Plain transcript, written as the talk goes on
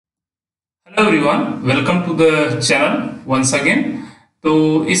Hello everyone, welcome to the channel once again. तो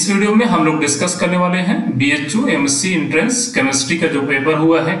इस video में हम लोग डिस्कस करने वाले हैं BHU M.Sc एंट्रेंस केमिस्ट्री का जो पेपर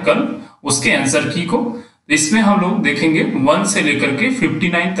हुआ है कल, उसके आंसर की को। इसमें हम लोग देखेंगे 1 से लेकर के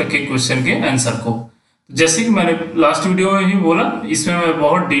 59 तक के क्वेश्चन के आंसर को। जैसे कि मैंने लास्ट वीडियो में भी बोला, इसमें मैं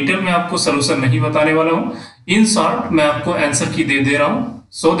बहुत डिटेल में आपको सोल्यूशन नहीं बताने वाला हूँ। इन शॉर्ट मैं आपको आंसर की दे रहा हूँ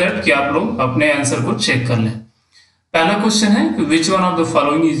सो दैट कि आप लोग अपने आंसर को चेक कर लें। पहला क्वेश्चन है which one of the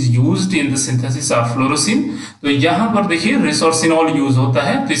following is used in the synthesis of fluorescein. तो यहां पर देखिए रिसोर्सिनॉल यूज होता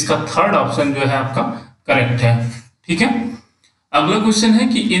है, तो इसका थर्ड ऑप्शन जो है आपका करेक्ट है। ठीक है, अगला क्वेश्चन है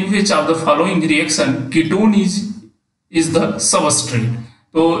कि इन which of the following reaction ketone is the substrate.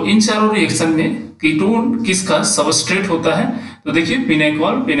 तो इन चारों रिएक्शन में कीटोन किसका सबस्ट्रेट होता है? तो देखिए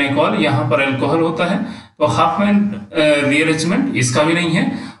पिनेकॉल यहाँ पर अल्कोहल होता है। तो हाफमैन रीअरेंजमेंट इसका भी नहीं है,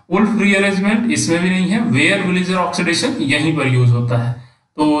 वुल्फ रीअरेंजमेंट इसमें भी नहीं है, वेयर विलेजर ऑक्सीडेशन यहीं पर यूज होता है।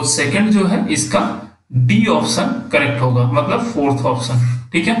 तो सेकंड जो है इसका डी ऑप्शन करेक्ट होगा, मतलब फोर्थ ऑप्शन।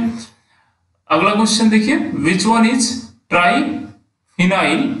 ठीक है, अगला क्वेश्चन देखिए which one is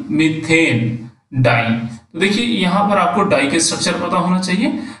triphenyl methane die. तो देखिए यहां पर आपको डाई के स्ट्रक्चर पता होना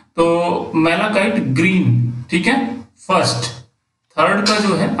चाहिए। तो मैलाकाइट ग्रीन, ठीक है, फर्स्ट, थर्ड का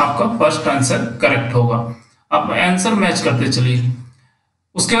जो है आपका फर्स्ट आंसर करेक्ट होगा। आप आंसर मैच करते चलिए।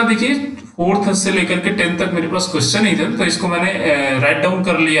 उसके बाद देखिए फोर्थ से लेकर के 10 तक मेरे पास क्वेश्चन ही थे, तो इसको मैंने राइट डाउन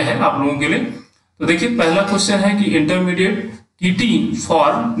कर लिया है आप लोगों के लिए। तो देखिए पहला क्वेश्चन है कि intermediate कीटीन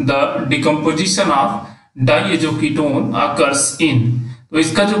for the decomposition of डाइएजोकीटोन occurs in. तो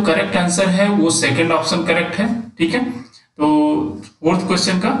इसका जो करेक्ट आंसर है वो सेकंड ऑप्शन करेक्ट है। ठीक है, तो फोर्थ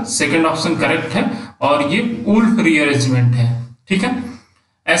क्वेश्चन का सेकंड ऑप्शन करेक्ट है और ये वुल्फ रीअरेंजमेंट है। ठीक है,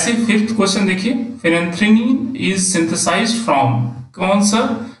 ऐसे फिफ्थ क्वेश्चन देखिए फेनेंथ्रीन इज सिंथेसाइज्ड फ्रॉम, कौन सा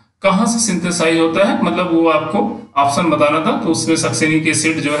कहां से सिंथेसाइज होता है, मतलब वो आपको ऑप्शन बताना था। तो उसमें सक्सेनिक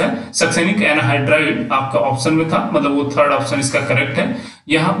एसिड जो है, सक्सेनिक एनहाइड्राइड आपका ऑप्शन में था, मतलब वो थर्ड ऑप्शन इसका करेक्ट है।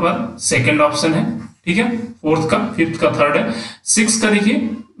 यहाँ पर सेकंड ऑप्शन है। ठीक है, फोर्थ का, फिफ्थ का थर्ड है। सिक्स का देखिए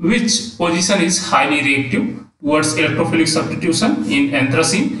which position is highly reactive towards electrophilic substitution in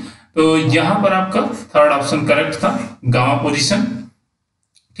anthracene. तो यहाँ पर आपका थर्ड ऑप्शन करेक्ट था, गामा पोजीशन।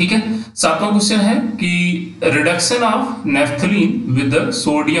 ठीक है, सातवां क्वेश्चन है कि reduction of naphthalene with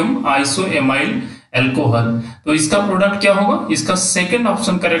sodium आइसोएमाइल alcohol. तो इसका प्रोडक्ट क्या होगा? इसका सेकंड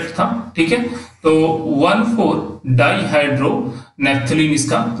ऑप्शन करेक्ट था। ठीक है, तो 1,4 डाइहाइड्रो नेफ्थलीन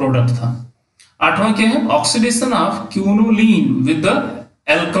इसका प्रोडक्ट था। आठवां क्या है? Oxidation of क्यूनोलीन with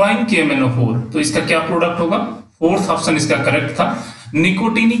alkaline KMnO4। तो इसका क्या प्रोडक्ट होगा? फोर्थ ऑप्शन इसका करेक्ट था,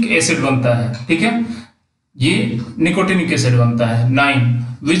 निकोटिनिक एसिड बनता है। ठीक है, ये निकोटिनिक एसिड बनता है। 9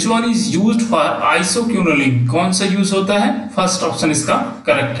 which one is used for isoquinoline, कौन सा यूज होता है? फर्स्ट ऑप्शन इसका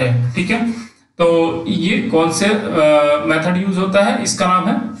करेक्ट है। ठीक है, तो ये कौन से मेथड यूज होता है? इसका नाम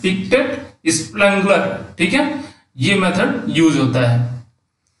है पिक्टेट स्प्लैंगलर। ठीक है, ये मेथड यूज होता है।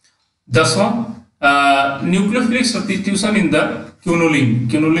 10वां nucleophilic substitution in the quinoline.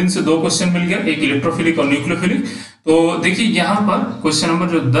 Quinoline से दो क्वेश्चन मिल गया, एक इलेक्ट्रोफिलिक और न्यूक्लियोफिलिक। तो देखिए यहां पर क्वेश्चन नंबर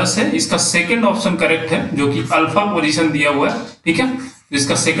जो 10 है इसका सेकंड ऑप्शन करेक्ट है, जो कि अल्फा पोजीशन दिया हुआ है। ठीक है,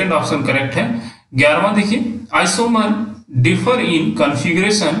 इसका सेकंड ऑप्शन करेक्ट है। 11वां देखिए isomer differ in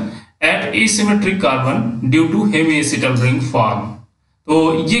configuration eight asymmetric carbon due to हेमीएसिटल ring form.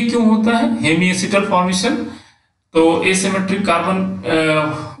 तो ये क्यों होता है हेमीएसिटल फॉर्मेशन? तो एसिमेट्रिक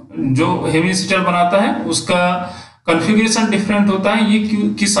कार्बन जो हेमीएसिटल बनाता है उसका कॉन्फ़िगरेशन डिफरेंट होता है। ये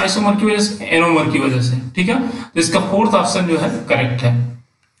किस आइसोमर की वजह से? एनोमर की वजह से। ठीक है, तो इसका फोर्थ ऑप्शन जो है करेक्ट है।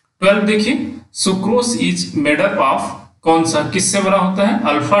 12 देखिए sucrose is made up of, कौन सा, किससे बना होता है?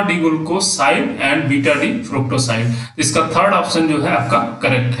 Alpha D glucoside and beta D फ्रुक्टोसाइड। इसका थर्ड ऑप्शन जो है आपका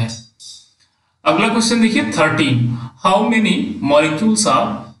करेक्ट है। अगला क्वेश्चन देखिए 13 हाउ मेनी मॉलिक्यूल्स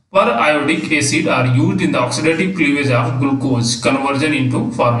ऑफ पर iodic acid are used in the oxidative cleavage of glucose conversion into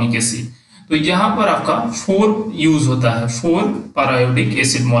formic acid. तो यहां पर आपका 4 यूज होता है, 4 पर आयोडिक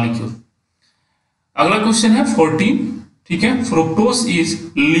एसिड मॉलिक्यूल। अगला क्वेश्चन है 14, ठीक है, फ्रुक्टोज इज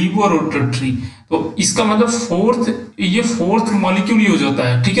लिबोरोटरी। तो इसका मतलब फोर्थ मॉलिक्यूल यूज होता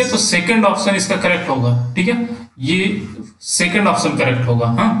है। ठीक है, तो सेकंड ऑप्शन इसका करेक्ट होगा। ठीक है, ये सेकंड ऑप्शन करेक्ट होगा।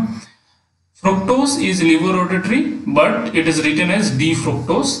 हाँ, fructose is लिबोरोटरी but it is written as D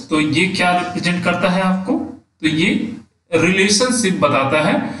fructose. तो ये क्या रिप्रेजेंट करता है आपको? तो ये रिलेशनशिप बताता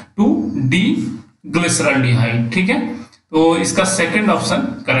है टू डी ग्लिसरॉल्डिहाइड। ठीक है, तो इसका सेकंड ऑप्शन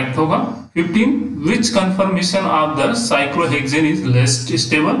करेक्ट होगा। 15 विच confirmation of the cyclohexane is less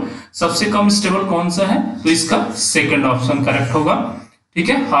stable. सबसे कम स्टेबल कौन सा है? तो इसका सेकंड ऑप्शन करेक्ट होगा। ठीक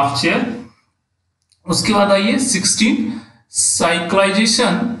है, हाफ चेयर। उसके बाद आइए 16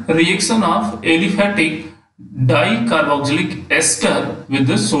 cyclisation reaction of aliphatic di carboxylic ester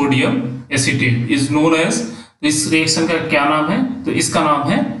with sodium acetate is known as, तो इस रिएक्शन का क्या नाम है, तो इसका नाम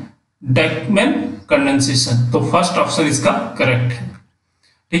है डाइकमैन कंडेंसेशन। तो फर्स्ट ऑप्शन इसका करेक्ट है,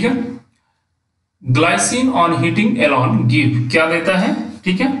 ठीक है। Glycine on heating Elon give क्या देता है,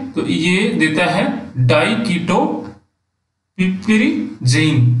 ठीक है, तो ये देता है डाई कीटो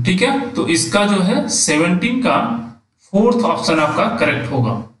पिपरिजीन, ठीक है। तो इसका जो है 17 का फोर्थ ऑप्शन आपका करेक्ट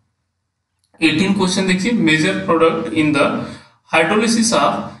होगा। 18 क्वेश्चन देखिए, major product in the hydrolysis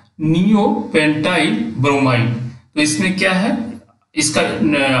of neopentyl bromide. तो इसमें क्या है, इसका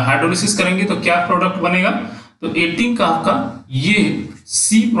हाइड्रोलिसिस करेंगे तो क्या प्रोडक्ट बनेगा, तो 18 का आपका ये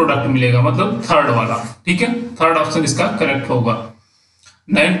सी प्रोडक्ट मिलेगा, मतलब थर्ड वाला, ठीक है। थर्ड ऑप्शन इसका करेक्ट होगा।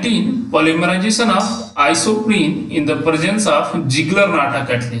 19 polymerisation of isoprene in the presence of जिगलर-नाटा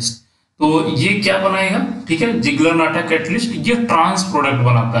catalyst. तो ये क्या बनाएगा, ठीक है, जिगलर-नाटा कैटलिस्ट ये ट्रांस प्रोडक्ट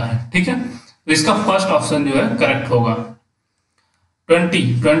बनाता है, ठीक है। तो इसका फर्स्ट ऑप्शन जो है करेक्ट होगा।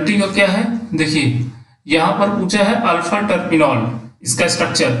 20 का क्या है, देखिए यहां पर पूछा है अल्फा टर्पिनॉल, इसका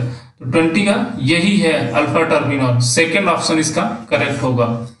स्ट्रक्चर, तो 20 का यही है अल्फा टर्पिनॉल, सेकेंड ऑप्शन इसका करेक्ट होगा।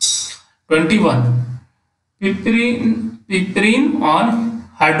 21 पिपरीन on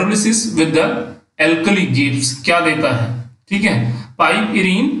hydrolysis with the alkali gives क्या देता है, ठीक है,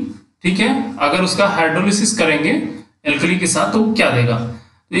 पाइपरीन, ठीक है, अगर उसका हाइड्रोलिसिस करेंगे एल्कली के साथ तो क्या देगा,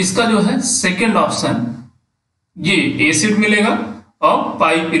 तो इसका जो है सेकेंड ऑप्शन ये एसिड मिलेगा और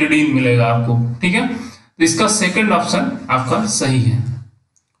पाइपरिडीन मिलेगा आपको, ठीक है। तो इसका सेकेंड ऑप्शन आपका सही है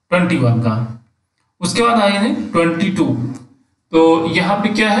 21 का। उसके बाद आए हैं 22, तो यहां पे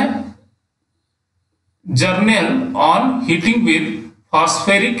क्या है, journal on heating with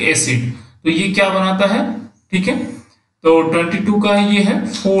phosphoric acid, तो ये क्या बनाता है, ठीक है। तो 22 का ये है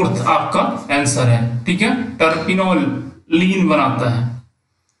फोर्थ आपका आंसर है, ठीक है, टर्पिनोलीन बनाता है।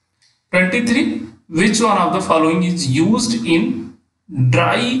 23 which one of the following is used in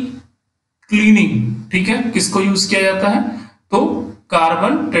dry cleaning, ठीक है, किसको यूज किया जाता है, तो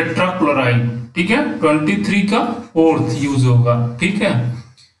कार्बन टेट्राक्लोराइड, ठीक है, 23 का फोर्थ यूज होगा, ठीक है।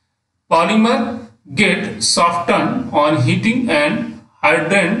 Polymer gate soften on heating and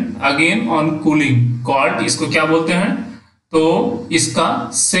hydrant again on cooling called, इसको क्या बोलते हैं, तो इसका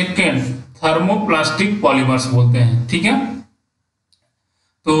सेकेंड थर्मोप्लास्टिक पॉलीमर्स बोलते हैं, ठीक है।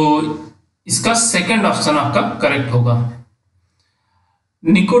 तो इसका सेकेंड ऑप्शन आपका करेक्ट होगा।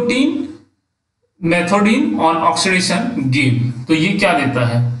 निकोटीन मेथोडीन ऑन ऑक्सीडेशन गिव, तो ये क्या देता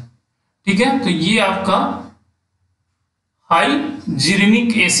है, ठीक है, तो ये आपका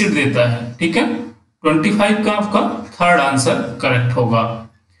हाइजीनिक एसिड देता है, ठीक है। 25 का आपका थर्ड आंसर करेक्ट होगा।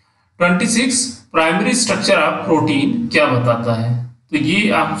 26 प्राइमरी स्ट्रक्चर ऑफ प्रोटीन क्या बताता है, तो ये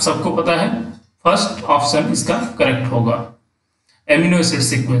आप सबको पता है, फर्स्ट ऑप्शन इसका करेक्ट होगा। Amino acid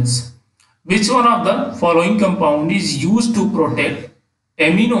sequence, which one of the following compound is used to protect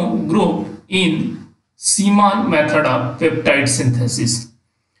amino group in सीमान मेथड ऑफ पेप्टाइड सिंथेसिस,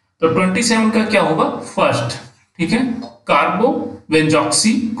 तो 27 का क्या होगा, फर्स्ट, ठीक है,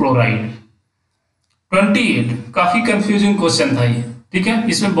 कार्बोबेंजॉक्सी क्लोराइड। 28 काफी कंफ्यूजिंग क्वेश्चन था ये, ठीक है,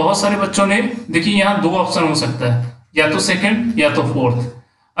 इसमें बहुत सारे बच्चों ने, देखिए यहाँ दो ऑप्शन हो सकता है, या तो सेकंड या तो फोर्थ।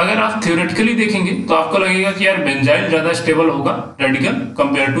 अगर आप थ्योरेटिकली देखेंगे तो आपको लगेगा कि यार बेंजाइल ज्यादा स्टेबल होगा रेडिकल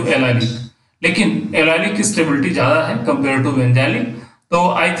कंपेयर टू एलाइलिक, लेकिन एलाइलिक की स्टेबिलिटी ज्यादा है कंपेयर टू बेंजाइलिक, तो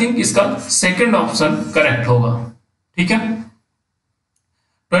आई थिंक इसका सेकंड ऑप्शन करेक्ट होगा, ठीक है।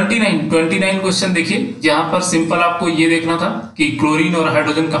 29 क्वेश्चन देखिए, यहां पर सिंपल आपको ये देखना था कि क्लोरीन और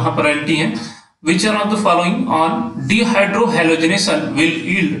हाइड्रोजन कहां पर एंटी है। Which one of the following on dehydrohalogenation will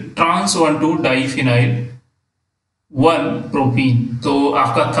yield trans 1,2-diphenyl 1 propene, तो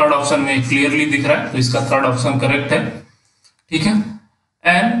आपका थर्ड ऑप्शन में क्लियरली दिख रहा है, तो इसका थर्ड ऑप्शन करेक्ट है, ठीक है।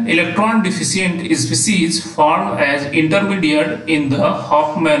 An electron deficient species formed as intermediate in the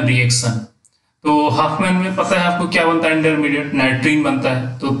Hofmann reaction, तो हॉफमैन में पता है आपको क्या बनता है, इंटरमीडिएट नाइट्रीन बनता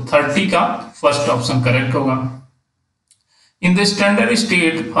है, तो 30 का फर्स्ट ऑप्शन करेक्ट होगा। In the standard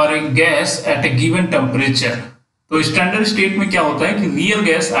state for a gas at A given temperature, तो स्टैंडर्ड स्टेट में क्या होता है कि रियल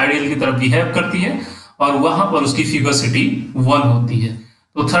गैस आइडियल की तरफ बिहेव करती है और वहां पर उसकी फिगोसिटी 1 होती है,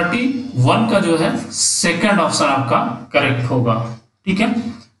 तो 31 का जो है सेकंड ऑप्शन आपका करेक्ट होगा, ठीक है,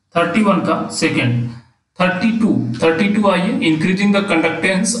 31 का सेकंड। 32 आइए, increasing the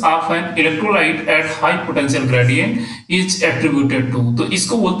conductance of an electrolyte at high potential gradient is attributed to, तो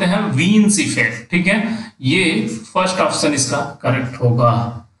इसको बोलते हैं वीन्स इफेक्ट, ठीक है, ये फर्स्ट ऑप्शन इसका करेक्ट होगा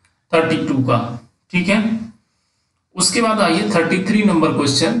 32 का, ठीक है। उसके बाद आइए 33 नंबर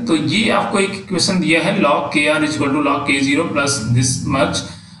क्वेश्चन, तो ये आपको एक क्वेश्चन दिया है, log kr equal to log k0 plus this much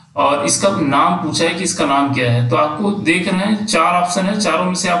और इसका नाम पूछा है कि इसका नाम क्या है। तो आपको देख रहे हैं 4 ऑप्शन है, चारों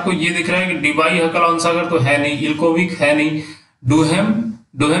में से आपको ये दिख रहा है कि डिबाई हकलाउन सागर तो है नहीं, इल्कोविक है नहीं, डुहेम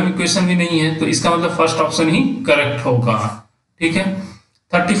डुहेम इक्वेशन भी नहीं है, तो इसका मतलब फर्स्ट ऑप्शन ही करेक्ट होगा। ठीक है।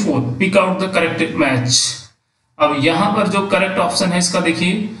 34 pick out the correct match. अब यहां पर जो करेक्ट ऑप्शन है इसका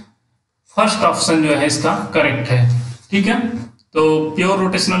देखिए, फर्स्ट ऑप्शन जो है इसका करेक्ट है। ठीक है, तो प्योर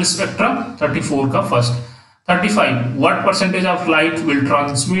रोटेशनल स्पेक्ट्रा 34 का first. 35 what percentage of light will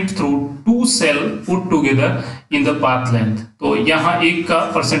transmit through two cell put together in the path length। तो यहाँ एक का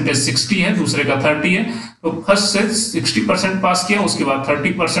परसेंटेज 60 है, दूसरे का 30 है, तो फर्स्ट से 60% पास किया, उसके बाद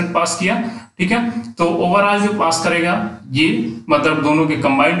 30% पास किया। ठीक है, तो ओवरऑल जो पास करेगा ये मतलब दोनों के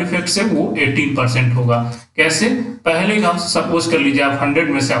कंबाइंड इफेक्ट से वो 18% होगा। कैसे? पहले का सपोज कर लीजिए आप 100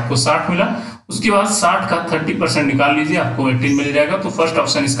 में से आपको 60 मिला, उसके बाद 60 का 30% निकाल लीजिए, आपको 18 मिल जाएगा, तो फर्स्ट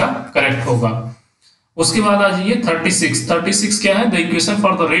ऑप्शन इसका करेक्ट होगा। उसके बाद आ जाइए 36 क्या है? The equation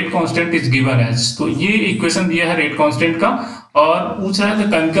for the rate constant is given as. तो ये इक्वेशन दिया है रेट कांस्टेंट का और पूछ रहा है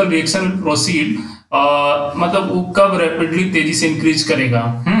the chemical reaction will proceed, मतलब वो कब रैपिडली तेजी से इंक्रीज करेगा।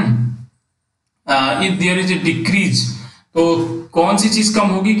 If there is a decrease, तो कौन सी चीज कम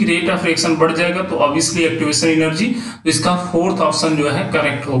होगी कि रेट ऑफ रिएक्शन बढ़ जाएगा? तो ऑब्वियसली एक्टिवेशन एनर्जी, तो इसका फोर्थ ऑप्शन जो है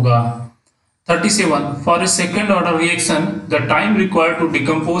करेक्ट होगा। 37 for a second order reaction the time required to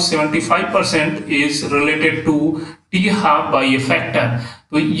decompose 75% is related to t half by a factor।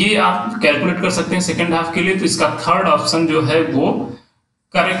 तो ये आप कैलकुलेट कर सकते हैं सेकंड हाफ के लिए, तो इसका थर्ड ऑप्शन जो है वो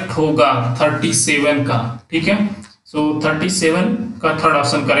करेक्ट होगा 37 का। ठीक है, सो 37 का थर्ड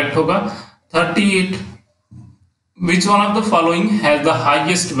ऑप्शन करेक्ट होगा। 38 which one of the following has the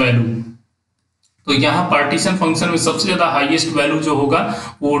highest value। तो यहाँ पार्टीशन फंक्शन में सबसे ज्यादा हाईएस्ट वैल्यू जो होगा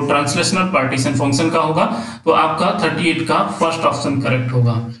वो ट्रांसलेशनल पार्टीशन फंक्शन का होगा, तो आपका 38 का फर्स्ट ऑप्शन करेक्ट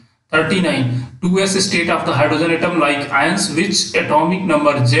होगा। 39 2s state of the hydrogen atom like ions which atomic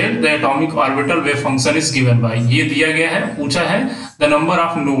number z the atomic orbital wave function is given by. ये दिया गया है, पूछा है द नंबर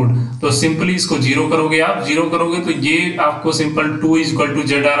ऑफ नोड, तो सिंपली इसको जीरो करोगे, आप जीरो करोगे तो ये आपको सिंपल 2 =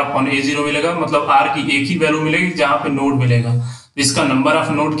 ZR/A0 मिलेगा, मतलब r की एक ही वैल्यू मिलेगी जहां पे नोड मिलेगा, इसका नंबर ऑफ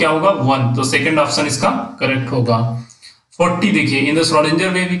नोड क्या होगा? 1, तो सेकंड ऑप्शन इसका करेक्ट होगा। 40 देखिए in the Schrodinger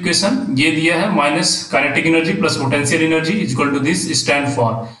wave equation ये दिया है minus kinetic energy plus potential energy equal to this stand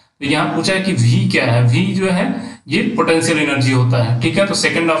for. तो यहाँ पूछा है कि V क्या है? V जो है ये पोटेंशियल एनर्जी होता है। ठीक है, तो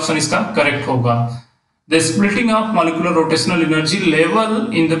सेकंड ऑप्शन इसका करेक्ट होगा। The splitting of molecular rotational energy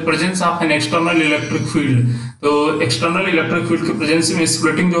level in the presence of an external electric field. तो एक्सटर्नल इलेक्ट्रिक फील्ड के प्रेजेंस में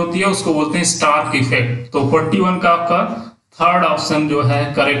स्प्लिटिंग जो होती है उसको बोलते हैं स्टार्क इफेक्ट। तो 41 का आपका थर्ड ऑप्शन जो है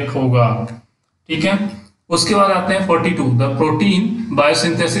करेक्ट होगा। ठीक है, उसके बाद आते हैं 42 the protein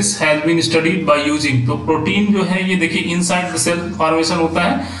biosynthesis has been studied by using. तो प्रोटीन जो है ये देखिए इनसाइड द सेल फॉर्मेशन होता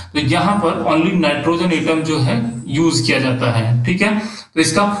है, तो यहाँ पर ओनली नाइट्रोजन एटम जो है यूज किया जाता है। ठीक है, तो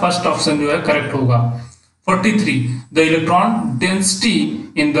इसका फर्स्ट ऑप्शन जो है करेक्ट होगा। 43 the electron density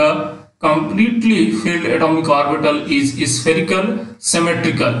in the completely filled atomic orbital is spherical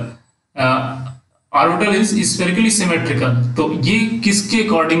symmetrical. Orbital is spherically symmetrical, तो ये किसके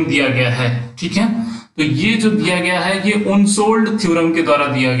अकॉर्डिंग दिया गया है? ठीक है, तो ये जो दिया गया है ये उनसोल्ड थ्योरम के द्वारा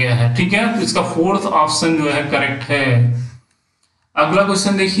दिया गया है। ठीक है, तो इसका फोर्थ ऑप्शन जो है करेक्ट है। अगला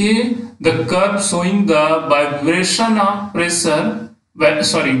क्वेश्चन देखिए the curve showing the vibration of pressure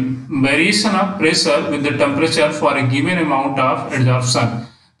variation of pressure with the temperature for a given amount of adsorption.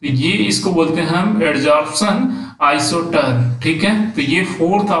 तो ये इसको बोलते हैं हम एडजॉर्प्शन आइसोटर। ठीक है, तो ये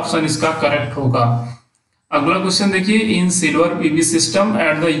फोर्थ ऑप्शन इसका करेक्ट होगा। अगला क्वेश्चन देखिए इन silver PV system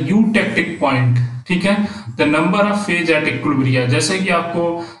at the eutectic point. ठीक है, the number of phase at equilibrium, जैसे कि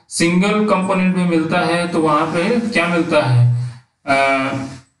आपको सिंगल कंपोनेंट में मिलता है तो वहां पे क्या मिलता है?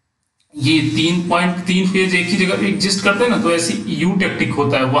 ये 3 फेज एक ही जगह एग्जिस्ट करते हैं ना, तो ऐसी यूटेक्टिक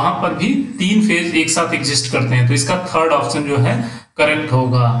होता है, वहां पर भी 3 फेज एक साथ एग्जिस्ट करते हैं, तो इसका थर्ड ऑप्शन जो है करेक्ट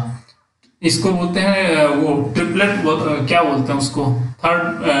होगा। इसको बोलते हैं वो ट्रिपलेट, क्या बोलते हैं उसको?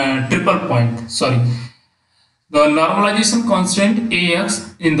 Third triple point, sorry. The normalisation constant AX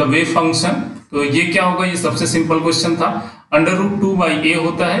in the wave function, तो ये क्या होगा? ये सबसे सिंपल क्वेश्चन था, √2/a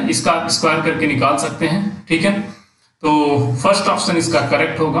होता है, इसका आप स्क्वायर करके निकाल सकते हैं। ठीक है, तो फर्स्ट ऑप्शन इसका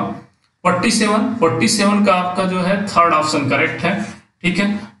करेक्ट होगा। 47 का आपका जो है थर्ड ऑप्शन करेक्ट है। ठीक है,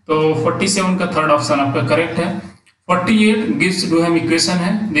 तो 47 का थर्ड ऑप्शन आपका करेक्ट है। 48 गिब्स डुहेम इक्वेशन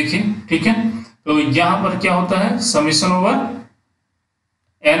है, देखिए। ठीक है, तो यहां पर क्या होता है? Summation over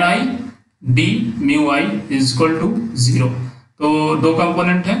ni d mu i is equal to 0। तो दो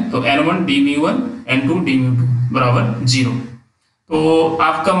कंपोनेंट है, तो n1 d mu1 n2 d mu2 बराबर 0। तो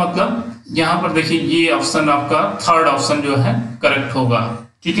आपका मतलब यहां पर देखिए ये ऑप्शन आपका थर्ड ऑप्शन जो है करेक्ट होगा।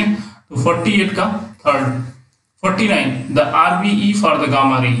 ठीक है, तो 48 का third. 49 the आरबीई for the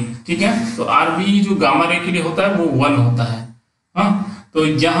gamma ray, ठीक है। तो आरबीई जो गामा रे के लिए होता है वो 1 होता है। हाँ, तो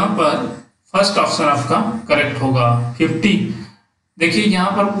यहाँ पर फर्स्ट ऑप्शन आपका करेक्ट होगा। 50, देखिए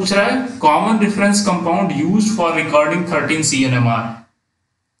यहाँ पर पूछ रहा है common reference compound use for recording 13 CNMR,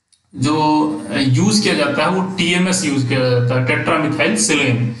 जो यूज किया जाता है वो TMS यूज किया जाता है, टेट्रामिथाइल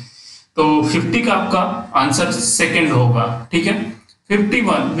सिलेन। तो 50 का आपका आंसर सेकंड होगा, ठीक है।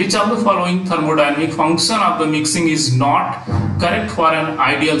 51 which of the following thermodynamic function of the mixing is not correct for an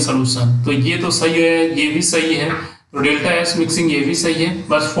ideal solution. तो ये तो सही है, ये भी सही है, तो डेल्टा एस मिक्सिंग ये भी सही है,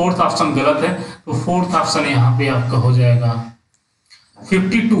 बस फोर्थ ऑप्शन गलत है, तो फोर्थ ऑप्शन यहाँ पे आपका हो जाएगा।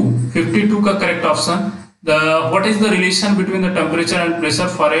 52 का correct option, what is the relation between the temperature and pressure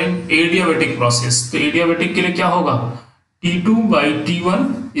for an adiabatic process। तो adiabatic के लिए क्या होगा, T2 by T1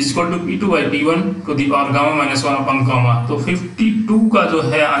 is equal to P2 by T1 to the power gamma minus 1 upon gamma। तो 52 का जो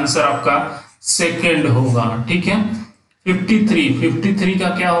है answer आपका सेकेंड होगा, ठीक है। 53 का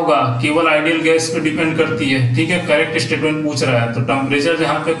क्या होगा, केवल आइडियल गैस पे डिपेंड करती है, ठीक है। करेक्ट स्टेटमेंट पूछ रहा है, तो टेम्परेचर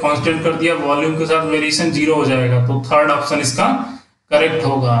जहां पे कांस्टेंट कर दिया, वॉल्यूम के साथ वेरिएशन 0 हो जाएगा, तो थर्ड ऑप्शन इसका करेक्ट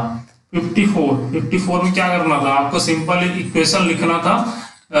होगा। 54 में क्या करना था आपको, सिंपल इक्वेशन लिखना था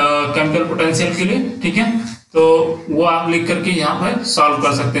केमिकल पोटेंशियल के लिए, ठीक है। तो वो आप लिख करके यहाँ पे सॉल्व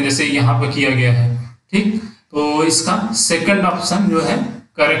कर सकते हैं, जैसे यहाँ पे किया गया है, ठीक। तो इसका सेकंड ऑप्शन जो है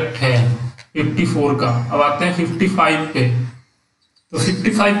करेक्ट है 54 का। अब आते हैं 55 पे। तो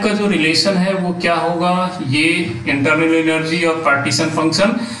 55 का जो रिलेशन है वो क्या होगा, ये इंटरनल एनर्जी और पार्टीशन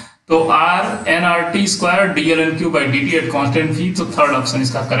फंक्शन, तो R/NRT² DLN³ by dt at constant V, तो थर्ड ऑप्शन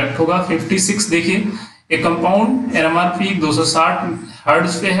इसका करेक्ट होगा। 56 देखिए, ए कंपाउंड NMR पीक 260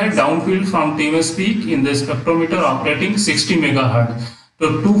 हर्ट्ज पे है, downfield from TMS peak in the spectrometer operating 60 megahertz, तो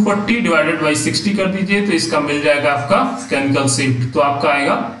 240 डिवाइडेड बाई 60 कर दीजिए, तो इसका मिल जाएगा आपका केमिकल शिफ्ट, तो आपका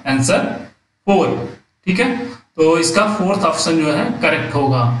आएगा आंसर 4, ठीक है। तो इसका फोर्थ ऑप्शन जो है करेक्ट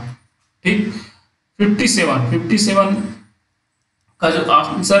होगा, ठीक। 57 का जो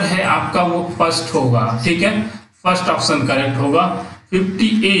आंसर है आपका वो फर्स्ट होगा, ठीक है, फर्स्ट ऑप्शन करेक्ट होगा।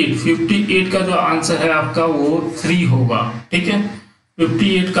 58 का जो आंसर है आपका वो 3 होगा, ठीक है।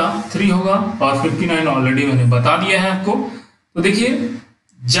 58 का 3 होगा, और 59 ऑलरेडी मैंने बता दिया है आपको। तो देखिए,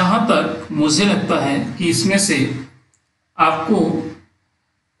 जहां तक मुझे लगता है कि इसमें से आपको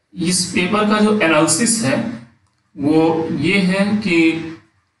इस पेपर का जो एनालिसिस है वो ये है कि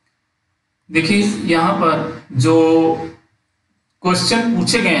देखिए यहाँ पर जो क्वेश्चन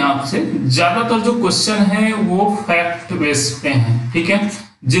पूछे गए हैं आपसे, ज्यादातर जो क्वेश्चन है वो फैक्ट बेस्ड पे हैं, ठीक है।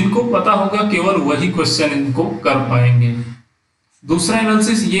 जिनको पता होगा केवल वही क्वेश्चन इनको कर पाएंगे। दूसरा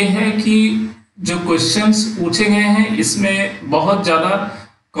एनालिसिस ये है कि जो क्वेश्चंस पूछे गए हैं इसमें बहुत ज्यादा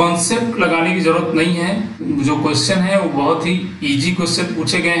कॉन्सेप्ट लगाने की जरूरत नहीं है। जो क्वेश्चन है वो बहुत ही इजी क्वेश्चन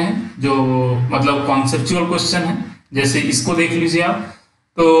पूछे गए हैं, जो मतलब कॉन्सेप्चुअल क्वेश्चन है। जैसे इसको देख लीजिए आप,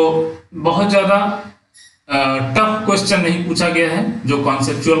 तो बहुत ज्यादा टफ क्वेश्चन नहीं पूछा गया है, जो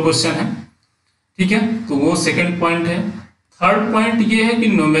कॉन्सेप्चुअल क्वेश्चन है, ठीक है। तो वो सेकंड पॉइंट है। थर्ड पॉइंट ये है कि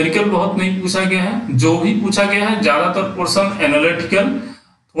न्यूमेरिकल बहुत नहीं पूछा गया है, जो भी पूछा गया है ज्यादातर पोर्शन एनालिटिकल,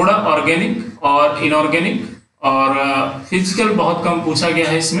 थोड़ा ऑर्गेनिक और इनऑर्गेनिक और फिजिकल बहुत कम पूछा गया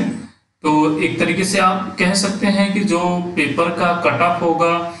है इसमें। तो एक तरीके से आप कह सकते हैं कि जो पेपर का कट ऑफ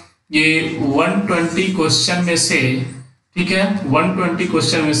होगा ये 120 क्वेश्चन में से, ठीक है, 120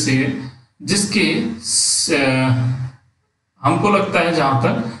 क्वेश्चन में से जिसके हमको लगता है जहां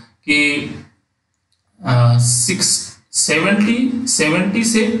तक कि 70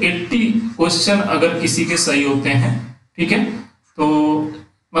 से 80 क्वेश्चन अगर किसी के सही होते हैं, ठीक है, तो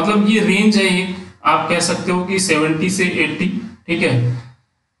मतलब ये रेंज है, एक आप कह सकते हो कि 70 से 80, ठीक है।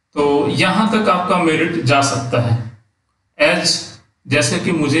 तो यहां तक आपका मेरिट जा सकता है, एज जैसे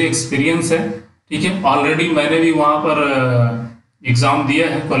कि मुझे एक्सपीरियंस है, ठीक है, ऑलरेडी मैंने भी वहां पर एग्जाम दिया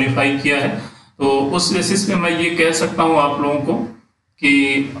है, क्वालिफाई किया है, तो उस बेसिस पे मैं ये कह सकता हूं आप लोगों को कि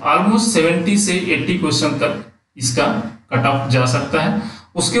ऑलमोस्ट 70 से 80 क्वेश्चन तक इसका कट ऑफ जा सकता है,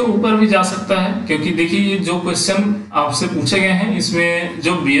 उसके ऊपर भी जा सकता है। क्योंकि देखिए ये जो क्वेश्चन आपसे पूछे गए हैं इसमें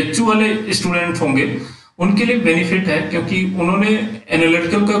जो BHU वाले स्टूडेंट होंगे उनके लिए बेनिफिट है, क्योंकि उन्होंने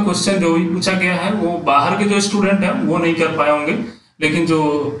एनालिटिकल का क्वेश्चन जो भी पूछा गया है वो बाहर के जो स्टूडेंट हैं वो नहीं कर पाए होंगे, लेकिन जो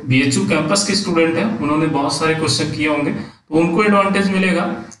BHU कैंपस के स्टूडेंट हैं उन्होंने बहुत सारे क्वेश्चन किए होंगे, तो उनको एडवांटेज मिलेगा।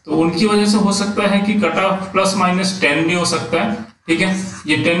 तो उनकी वजह से हो सकता है कि कट ऑफ ±10 भी हो सकता है, ठीक है।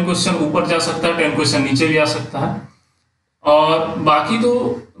 ये 10 क्वेश्चन ऊपर जा सकता है, 10 क्वेश्चन नीचे भी आ सकता है। और बाकी तो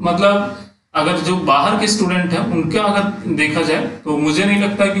मतलब अगर जो बाहर के स्टूडेंट हैं उनका अगर देखा जाए तो मुझे नहीं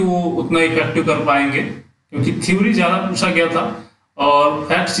लगता कि वो उतना इफेक्टिव कर पाएंगे, क्योंकि थ्योरी ज्यादा पूछा गया था और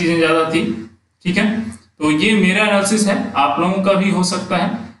फैक्ट चीजें ज्यादा थी, ठीक है। तो ये मेरा एनालिसिस है, आप लोगों का भी हो सकता है,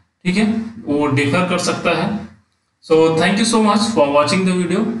 ठीक है, वो डिफर कर सकता है। So thank you so much for watching the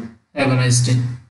video. Have a nice day.